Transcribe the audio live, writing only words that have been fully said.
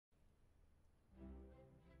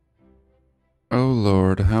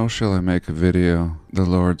Lord, how shall I make a video? The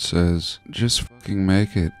Lord says, just fucking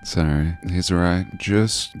make it. Sorry, he's right.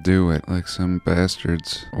 Just do it, like some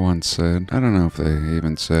bastards once said. I don't know if they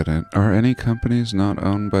even said it. Are any companies not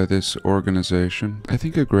owned by this organization? I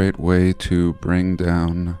think a great way to bring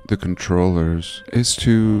down the controllers is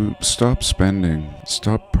to stop spending,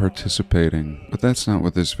 stop participating. But that's not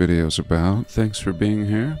what this video is about. Thanks for being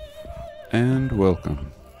here, and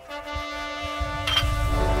welcome.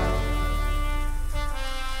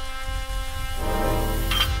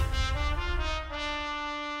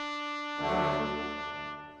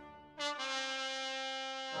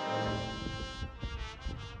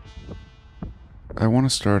 I want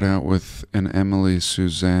to start out with an Emily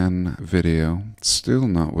Suzanne video. It's still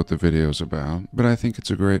not what the video's about, but I think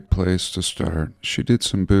it's a great place to start. She did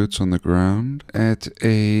some boots on the ground at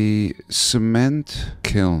a cement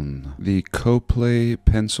kiln, the Copley,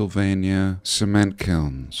 Pennsylvania cement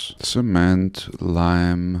kilns. Cement,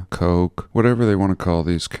 lime, coke, whatever they want to call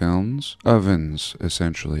these kilns. Ovens,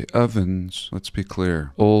 essentially. Ovens, let's be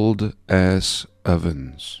clear. Old-ass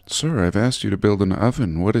ovens. Sir, I've asked you to build an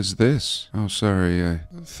oven. What is this? Oh, sorry, I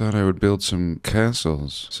thought I would build some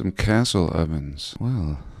castles. Some castle ovens.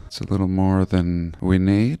 Well, it's a little more than we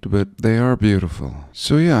need, but they are beautiful.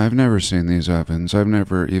 So yeah, I've never seen these ovens. I've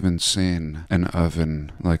never even seen an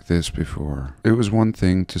oven like this before. It was one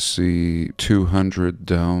thing to see 200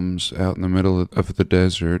 domes out in the middle of the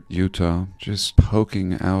desert, Utah, just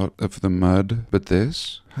poking out of the mud. But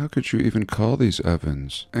this? How could you even call these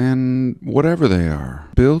ovens? And whatever they are,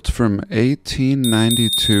 built from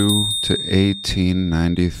 1892 to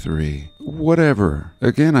 1893. Whatever.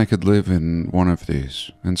 Again, I could live in one of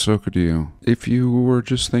these, and so could you. If you were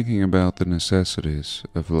just thinking about the necessities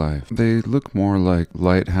of life, they look more like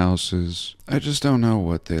lighthouses. I just don't know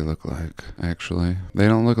what they look like, actually. They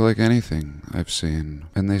don't look like anything I've seen,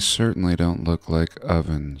 and they certainly don't look like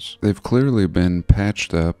ovens. They've clearly been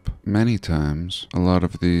patched up many times. A lot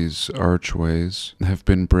of these archways have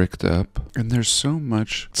been bricked up, and there's so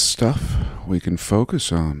much stuff we can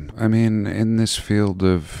focus on. I mean, in this field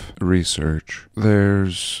of research,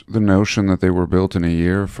 there's the notion that they were built in a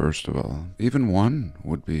year, first of all. Even one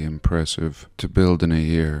would be impressive to build in a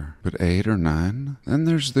year, but 8 or 9? Then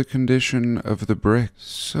there's the condition of the brick.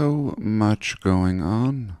 So much going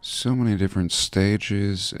on. So many different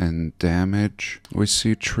stages and damage. We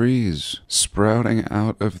see trees sprouting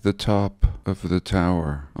out of the top of the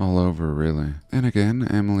tower. All over, really. And again,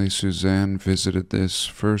 Emily Suzanne visited this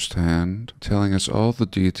firsthand, telling us all the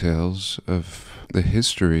details of the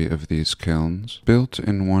history of these kilns, built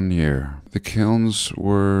in 1 year. The kilns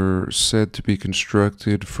were said to be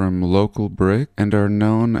constructed from local brick and are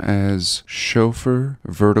known as chauffeur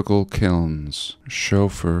vertical kilns.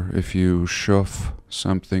 Chauffeur, if you chauffe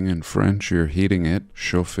something in French, you're heating it,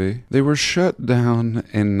 chauffer. They were shut down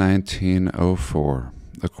in 1904,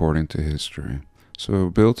 according to history. So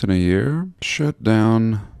built in a year, shut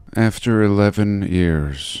down after 11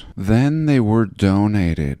 years. Then they were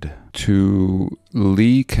donated to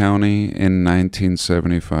Lee County in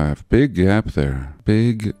 1975. Big gap there.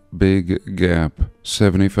 Big gap.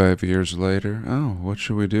 75 years later, oh, what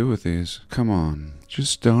should we do with these? Come on,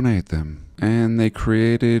 just donate them. And they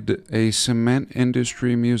created a cement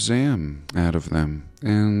industry museum out of them.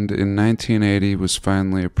 And in 1980 was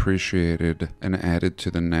finally appreciated and added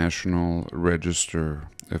to the National Register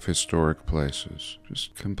of Historic Places.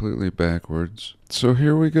 Just completely backwards. So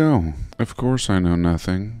here we go. Of course I know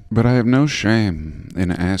nothing, but I have no shame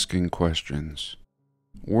in asking questions.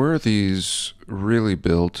 Were these really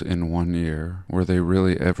built in 1 year? Were they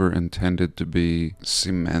really ever intended to be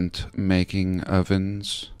cement-making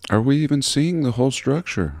ovens? Are we even seeing the whole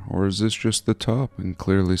structure? Or is this just the top and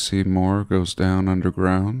clearly see more goes down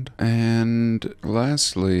underground? And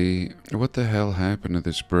lastly, what the hell happened to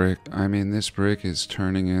this brick? I mean, this brick is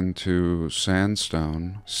turning into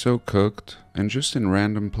sandstone, so cooked, and just in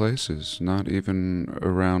random places, not even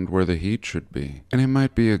around where the heat should be. And it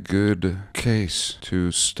might be a good case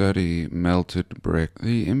to study melted brick.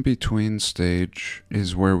 The in-between stage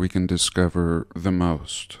is where we can discover the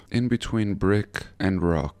most. In between brick and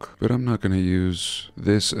rock. But I'm not going to use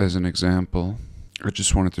this as an example. I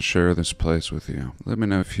just wanted to share this place with you. Let me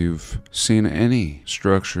know if you've seen any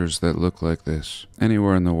structures that look like this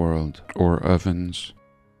anywhere in the world, or ovens.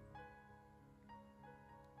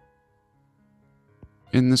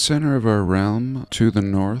 In the center of our realm, to the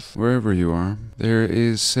north, wherever you are, there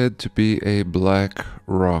is said to be a black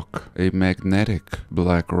rock, a magnetic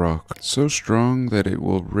black rock, so strong that it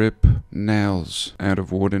will rip nails out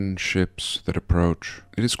of wooden ships that approach.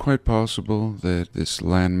 It is quite possible that this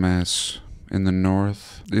landmass in the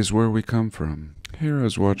north is where we come from. Here I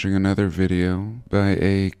was watching another video by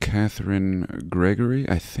a Catherine Gregory,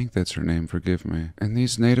 I think that's her name, forgive me, and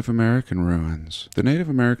these Native American ruins. The Native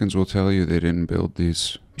Americans will tell you they didn't build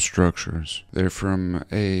these structures. They're from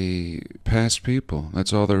a past people.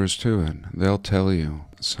 That's all there is to it. They'll tell you.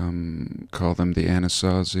 Some call them the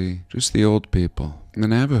Anasazi, just the old people. The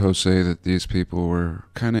Navajo say that these people were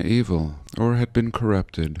kind of evil or had been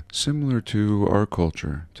corrupted, similar to our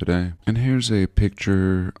culture today. And here's a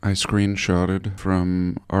picture I screenshotted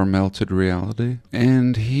from Our Melted Reality.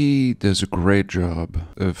 And he does a great job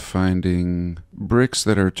of finding bricks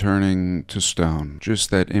that are turning to stone.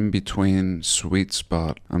 Just that in-between sweet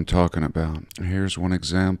spot I'm talking about. Here's one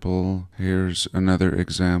example. Here's another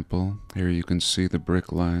example. Here you can see the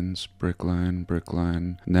brick lines. Brick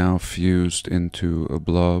line, now fused into a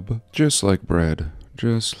blob. Just like bread.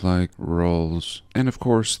 Just like rolls. And of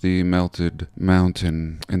course the melted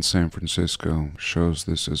mountain in San Francisco shows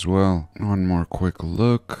this as well. One more quick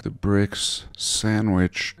look. The bricks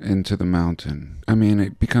sandwich into the mountain. I mean,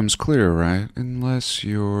 it becomes clear, right? Unless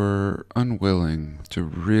you're unwilling to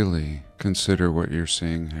really consider what you're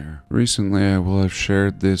seeing here. Recently I will have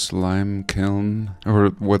shared this lime kiln, or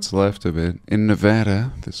what's left of it, in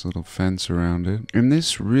Nevada, this little fence around it. And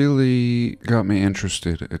this really got me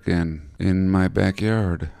interested again in my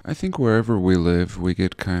backyard. I think wherever we live we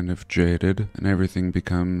get kind of jaded and everything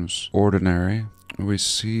becomes ordinary. We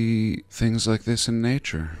see things like this in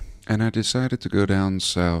nature. And I decided to go down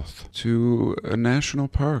south to a national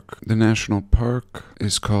park. The national park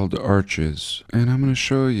is called Arches, and I'm going to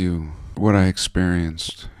show you what I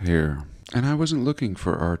experienced here. And I wasn't looking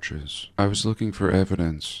for arches. I was looking for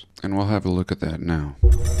evidence, and we'll have a look at that now.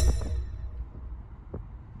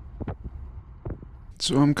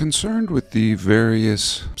 So I'm concerned with the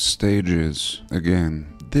various stages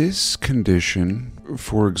again. This condition,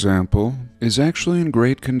 for example, is actually in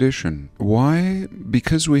great condition. Why?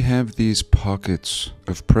 Because we have these pockets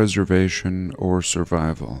of preservation or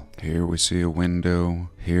survival. Here we see a window,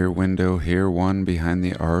 here one behind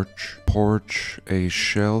the arch, porch, a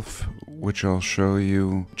shelf, which I'll show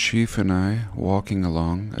you Chief and I walking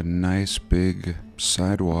along, a nice big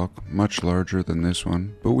sidewalk, much larger than this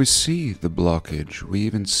one. But we see the blockage. We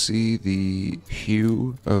even see the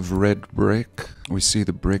hue of red brick. We see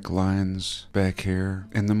the brick lines back here.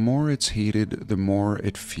 And the more it's heated, the more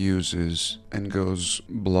it fuses and goes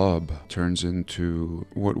blob, turns into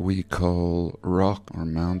what we call rock or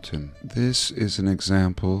mountain. This is an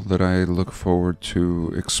example that I look forward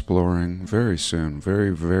to exploring very soon,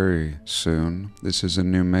 very soon. This is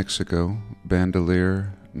in New Mexico,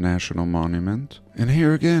 Bandelier National Monument. And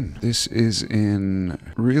here again, this is in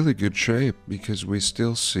really good shape because we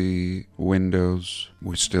still see windows,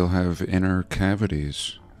 we still have inner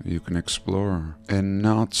cavities you can explore, and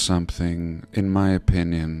not something, in my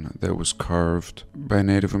opinion, that was carved by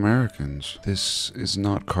Native Americans. This is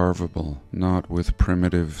not carvable, not with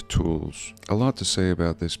primitive tools. A lot to say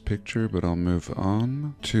about this picture, but I'll move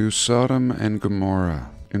on to Sodom and Gomorrah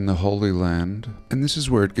in the Holy Land, and this is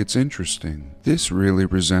where it gets interesting. This really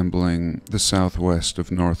resembling the southwest of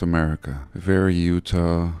North America, very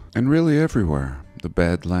Utah, and really everywhere. The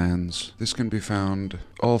Badlands. This can be found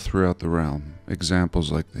all throughout the realm.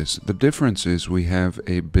 Examples like this. The difference is we have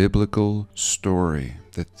a biblical story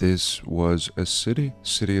that this was a city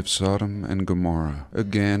of Sodom and Gomorrah.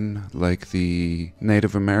 Again, like the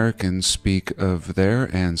Native Americans speak of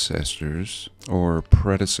their ancestors or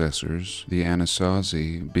predecessors, the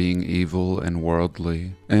Anasazi, being evil and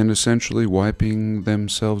worldly, and essentially wiping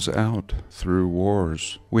themselves out through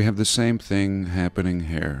wars. We have the same thing happening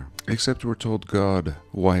here, except we're told God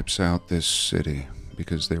wipes out this city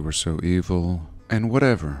because they were so evil and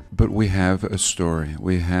whatever. But we have a story.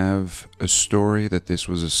 We have a story that this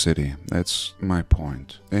was a city. That's my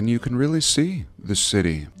point. And you can really see the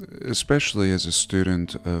city, especially as a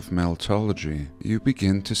student of meltology. You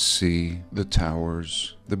begin to see the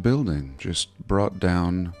towers, the building just brought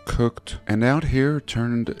down, cooked, and out here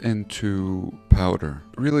turned into powder.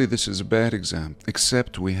 Really, this is a bad example,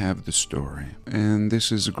 except we have the story. And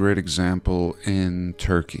this is a great example in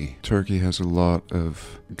Turkey. Turkey has a lot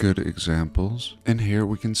of good examples. And here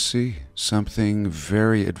we can see something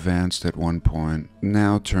very advanced at one point,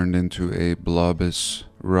 now turned into a blobous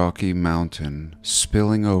rocky mountain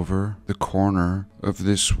spilling over the corner of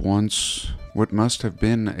this once what must have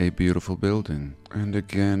been a beautiful building. And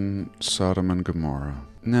again, Sodom and Gomorrah.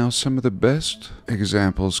 Now, some of the best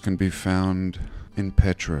examples can be found in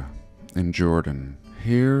Petra, in Jordan.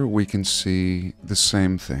 Here we can see the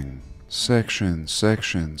same thing. section,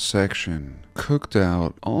 section, section, cooked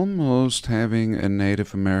out, almost having a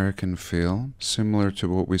Native American feel, similar to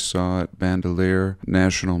what we saw at Bandelier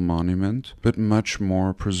National Monument, but much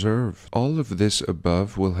more preserved. All of this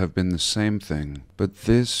above will have been the same thing, but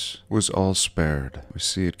this was all spared. We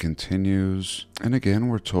see it continues, and again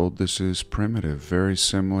we're told this is primitive, very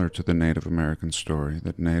similar to the Native American story,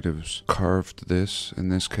 that natives carved this, in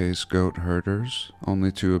this case goat herders,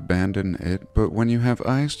 only to abandon it. But when you have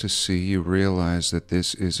eyes to see, you realize that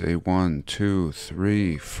this is a 1, 2,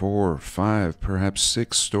 3, 4, 5, perhaps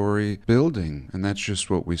 6-story building, and that's just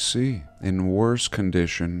what we see, in worse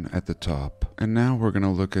condition at the top. And now we're going to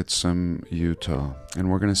look at some Utah, and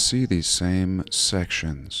we're going to see these same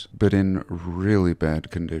sections, but in really bad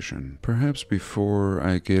condition. Perhaps before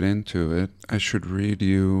I get into it, I should read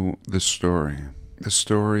you the story. The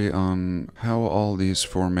story on how all these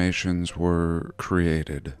formations were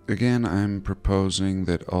created. Again, I'm proposing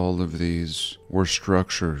that all of these were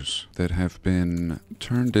structures that have been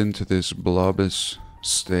turned into this blobous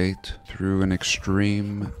state through an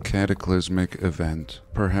extreme cataclysmic event,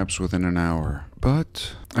 perhaps within an hour.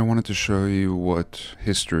 But I wanted to show you what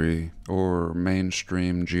history or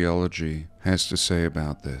mainstream geology has to say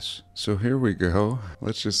about this. So here we go.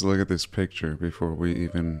 Let's just look at this picture before we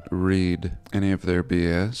even read any of their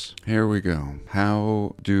BS. Here we go.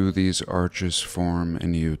 How do these arches form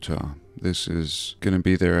in Utah? This is going to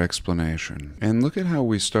be their explanation. And look at how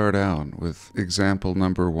we start out with example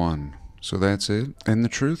number 1. So that's it. And the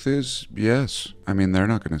truth is, yes. I mean, they're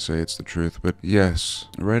not going to say it's the truth, but yes.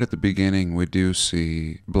 Right at the beginning, we do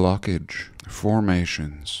see blockage,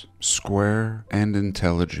 formations, square and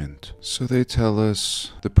intelligent. So they tell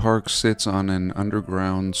us the park sits on an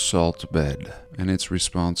underground salt bed, and it's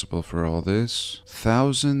responsible for all this.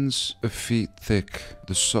 Thousands of feet thick,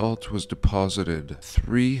 the salt was deposited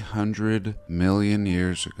 300 million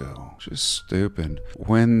years ago. Just stupid.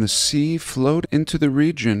 When the sea flowed into the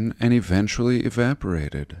region and eventually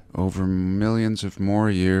evaporated. Over millions of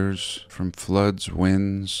more years from floods,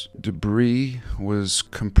 winds, debris was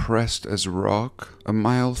compressed as rock, a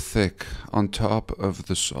mile thick on top of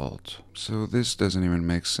the salt. So this doesn't even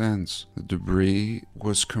make sense. The debris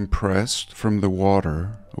was compressed from the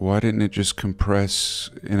water. Why didn't it just compress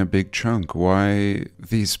in a big chunk? Why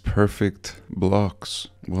these perfect blocks?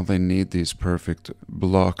 Well, they need these perfect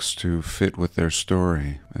blocks to fit with their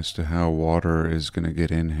story as to how water is going to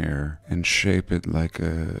get in here and shape it like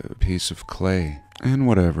a piece of clay. And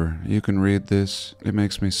whatever, you can read this. It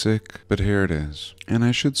makes me sick, but here it is. And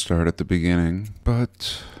I should start at the beginning,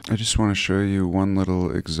 but I just want to show you one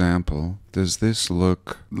little example. Does this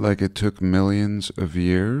look like it took millions of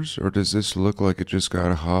years, or does this look like it just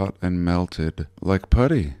got hot and melted like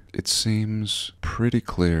putty? It seems pretty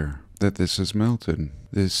clear that this is melted.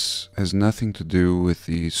 This has nothing to do with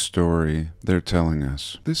the story they're telling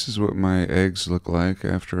us. This is what my eggs look like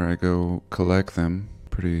after I go collect them.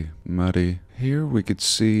 Pretty muddy. Here we could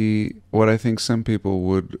see what I think some people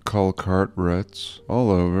would call cart ruts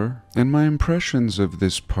all over. And my impressions of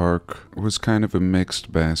this park was kind of a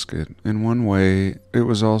mixed basket. In one way, it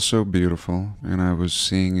was also beautiful, and I was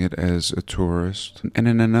seeing it as a tourist. And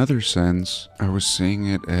in another sense, I was seeing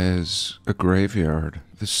it as a graveyard.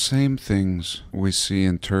 The same things we see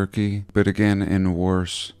in Turkey, but again in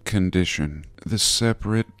worse condition. The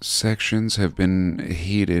separate sections have been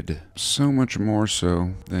heated, so much more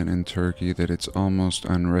so than in Turkey that it's almost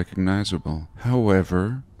unrecognizable.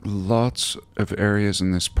 However, lots of areas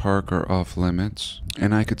in this park are off limits,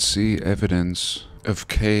 and I could see evidence of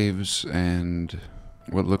caves and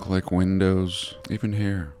what look like windows. Even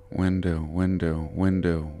here, window, window,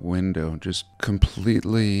 window, window, just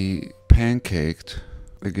completely pancaked.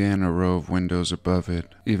 Again, a row of windows above it,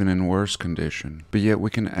 even in worse condition. But yet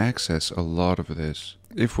we can access a lot of this,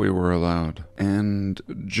 if we were allowed. And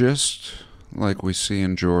just like we see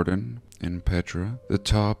in Jordan, in Petra, the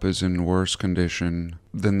top is in worse condition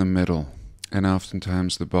than the middle. And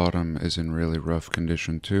oftentimes the bottom is in really rough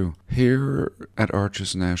condition too. Here at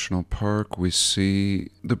Arches National Park, we see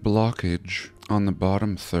the blockage on the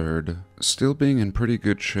bottom third still being in pretty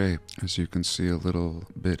good shape, as you can see a little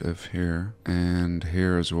bit of here and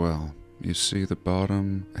here as well. You see the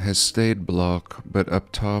bottom has stayed block, but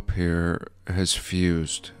up top here has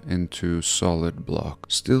fused into solid block.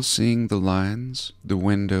 Still seeing the lines, the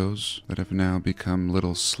windows that have now become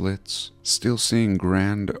little slits. Still seeing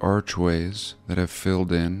grand archways that have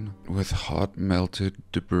filled in with hot melted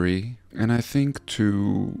debris. And I think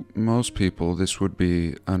to most people this would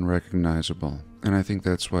be unrecognizable. and I think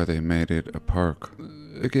that's why they made it a park.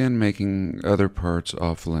 Again, making other parts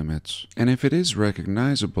off limits. And if it is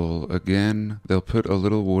recognizable, again, they'll put a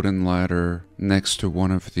little wooden ladder next to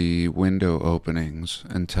one of the window openings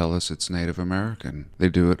and tell us it's Native American. They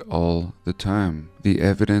do it all the time. The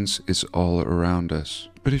evidence is all around us.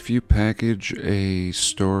 But if you package a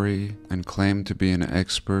story and claim to be an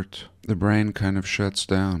expert, the brain kind of shuts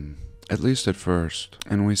down. At least at first.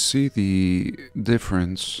 And we see the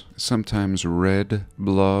difference, sometimes red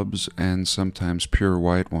blobs and sometimes pure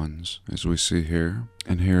white ones, as we see here.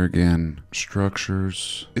 And here again,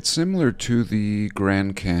 structures. It's similar to the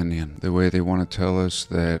Grand Canyon, the way they want to tell us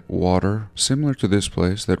that water, similar to this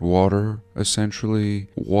place, that water essentially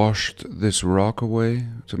washed this rock away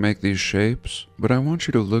to make these shapes. But I want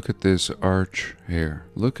you to look at this arch here.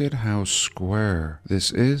 Look at how square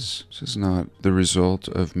this is. This is not the result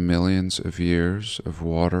of millions of years of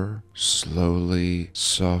water slowly,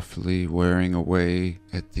 softly wearing away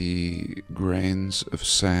at the grains of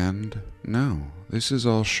sand. No. This is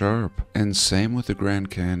all sharp. And same with the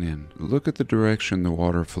Grand Canyon. Look at the direction the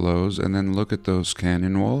water flows and then look at those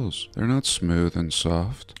canyon walls. They're not smooth and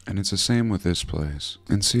soft. And it's the same with this place.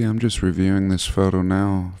 And see, I'm just reviewing this photo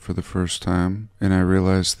now for the first time, and I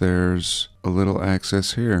realize there's a little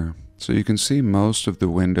access here. So you can see most of the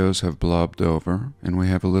windows have blobbed over, and we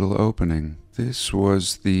have a little opening. This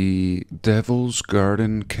was the Devil's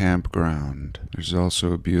Garden campground. There's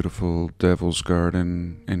also a beautiful Devil's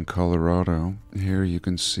Garden in Colorado. Here you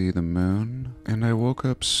can see the moon. And I woke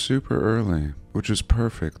up super early, which is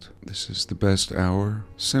perfect. This is the best hour,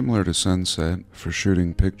 similar to sunset, for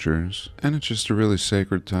shooting pictures. And it's just a really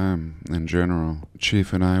sacred time in general.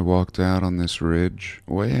 Chief and I walked out on this ridge,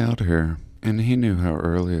 way out here. And he knew how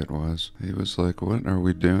early it was. He was like, what are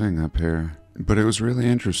we doing up here? But it was really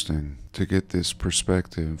interesting to get this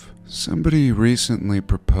perspective. Somebody recently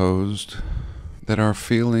proposed that our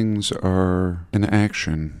feelings are an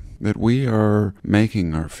action, that we are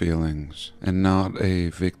making our feelings and not a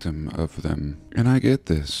victim of them. And I get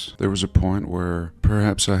this. There was a point where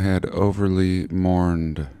perhaps I had overly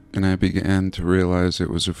mourned, and I began to realize it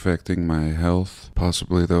was affecting my health,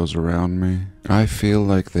 possibly those around me. I feel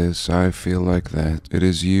like this, I feel like that. It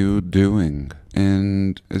is you doing.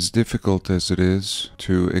 And as difficult as it is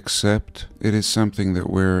to accept, it is something that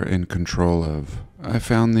we're in control of. I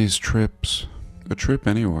found these trips, a trip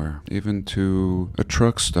anywhere, even to a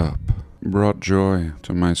truck stop, brought joy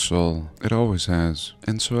to my soul. It always has.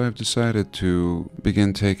 And so I've decided to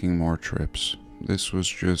begin taking more trips. This was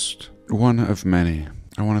just one of many.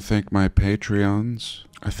 I want to thank my Patreons.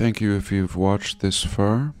 I thank you if you've watched this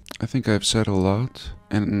far. I think I've said a lot,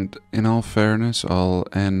 and in all fairness, I'll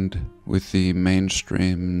end with the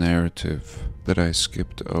mainstream narrative that I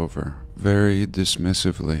skipped over, very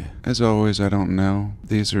dismissively. As always, I don't know.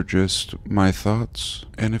 These are just my thoughts,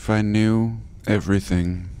 and if I knew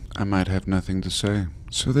everything, I might have nothing to say.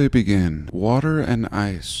 So they begin. Water and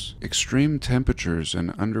ice, extreme temperatures,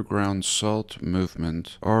 and underground salt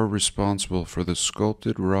movement are responsible for the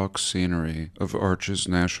sculpted rock scenery of Arches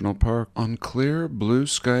National Park. On clear, blue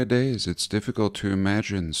sky days, it's difficult to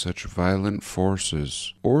imagine such violent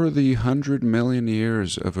forces, or the 100 million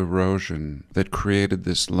years of erosion that created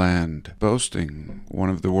this land, boasting one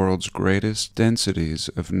of the world's greatest densities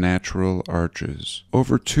of natural arches.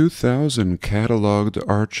 Over 2,000 catalogued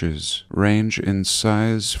arches range in size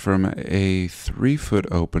from a 3-foot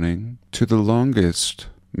opening to the longest,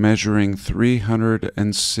 measuring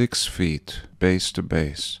 306 feet base to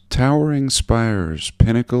base. Towering spires,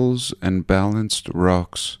 pinnacles, and balanced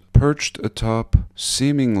rocks perched atop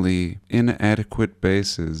seemingly inadequate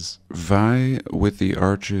bases vie with the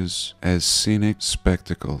arches as scenic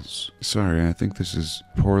spectacles. Sorry, I think this is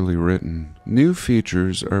poorly written. New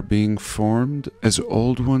features are being formed as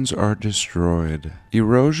old ones are destroyed.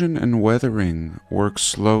 Erosion and weathering work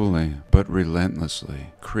slowly but relentlessly,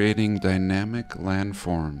 creating dynamic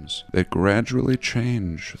landforms that gradually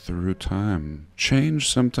change through time. Change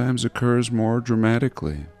sometimes occurs more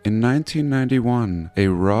dramatically. In 1991, a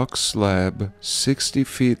rock slab 60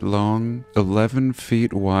 feet long, 11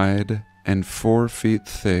 feet wide, and 4 feet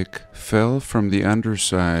thick fell from the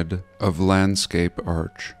underside of Landscape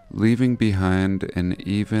Arch, leaving behind an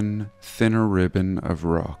even thinner ribbon of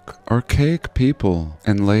rock. Archaic people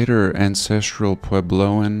and later ancestral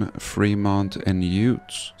Puebloan, Fremont, and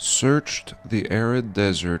Utes searched the arid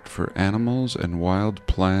desert for animals and wild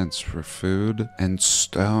plants for food and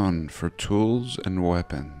stone for tools and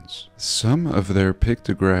weapons. Some of their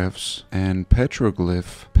pictographs and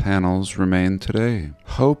petroglyph panels remain today.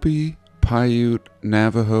 Hopi, Paiute,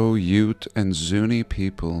 Navajo, Ute, and Zuni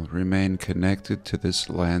people remain connected to this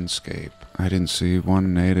landscape. I didn't see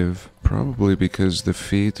one native. Probably because the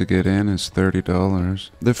fee to get in is $30.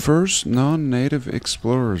 The first non-native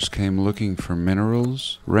explorers came looking for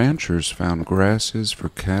minerals. Ranchers found grasses for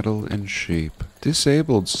cattle and sheep.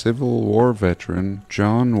 Disabled Civil War veteran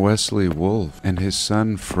John Wesley Wolfe and his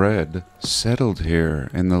son Fred settled here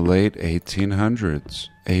in the late 1800s.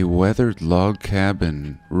 A weathered log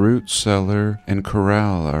cabin, root cellar, and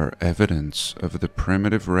corral are evidence of the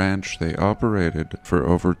primitive ranch they operated for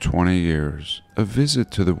over 20 years. A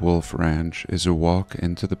visit to the Wolfe Ranch is a walk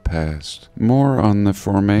into the past. More on the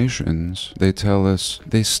formations, they tell us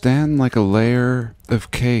they stand like a layer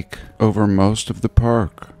of cake over most of the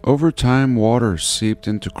park. Over time, water seeped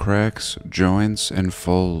into cracks, joints, and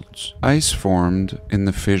folds. Ice formed in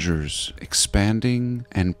the fissures, expanding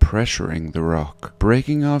and pressuring the rock,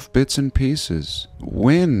 breaking off bits and pieces.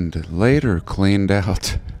 Wind later cleaned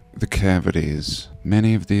out the cavities.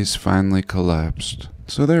 Many of these finally collapsed.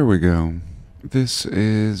 So there we go. This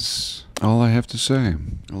is all I have to say.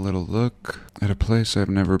 A little look at a place I've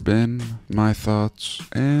never been, my thoughts,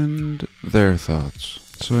 and their thoughts.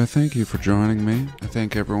 So I thank you for joining me. I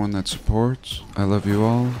thank everyone that supports. I love you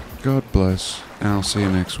all. God bless, and I'll see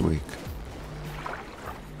you next week.